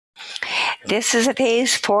This is a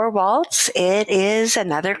phase 4 waltz. It is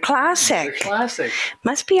another classic. Classic.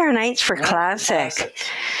 Must be our nights for classic.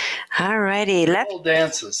 All righty.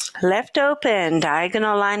 Left open,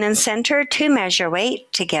 diagonal line and center, 2 measure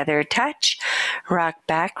weight, together touch, rock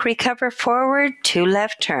back, recover forward, 2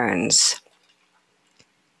 left turns.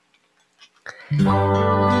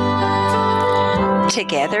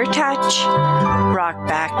 Together touch, rock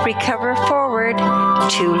back, recover forward,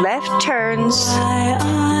 2 left turns.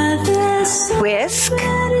 Whisk,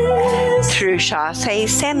 through chassé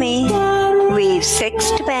semi, weave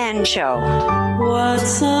 6 to banjo.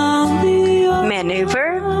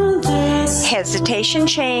 Maneuver, hesitation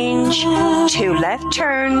change, 2 left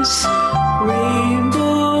turns.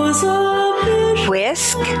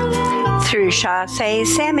 Whisk, through chassé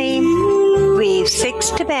semi, weave 6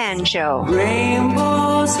 to banjo.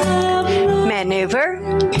 Maneuver,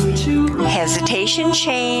 hesitation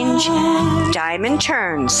change, diamond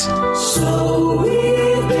turns. So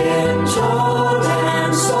we've been told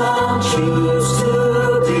and some choose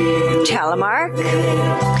to be. Telemark,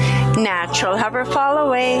 natural hover fall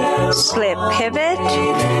away, slip pivot,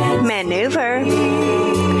 maneuver,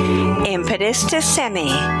 impetus to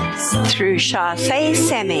semi, through chassé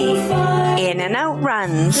semi, in and out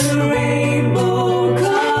runs,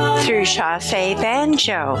 through chassé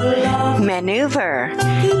banjo, maneuver,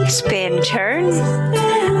 spin turn,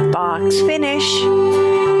 box finish,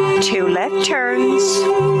 2 left turns,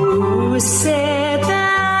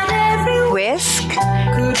 whisk,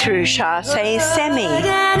 through chassé semi,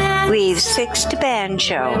 weave 6 to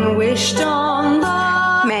banjo,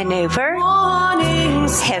 maneuver,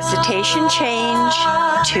 hesitation change,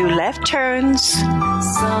 2 left turns,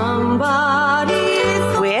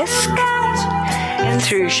 whisk,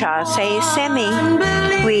 through chassé semi,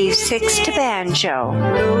 weave 6 to banjo,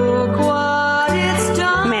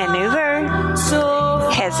 maneuver,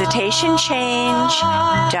 hesitation change,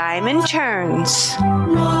 diamond turns.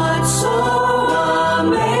 What's so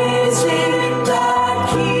amazing that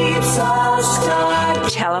keeps us starting?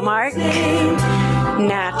 Telemark,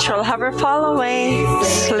 natural hover fall away,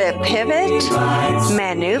 slip pivot,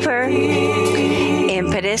 maneuver,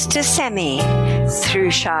 impetus to semi, through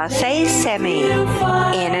chassé semi,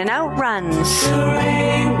 in and out runs,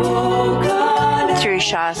 through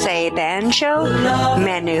chassé banjo,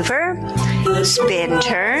 maneuver, spin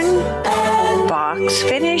turn, box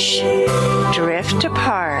finish, drift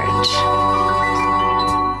apart.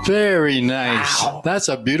 Very nice. Wow. That's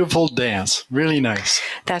a beautiful dance. Really nice.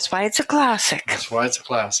 That's why it's a classic. That's why it's a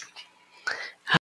classic.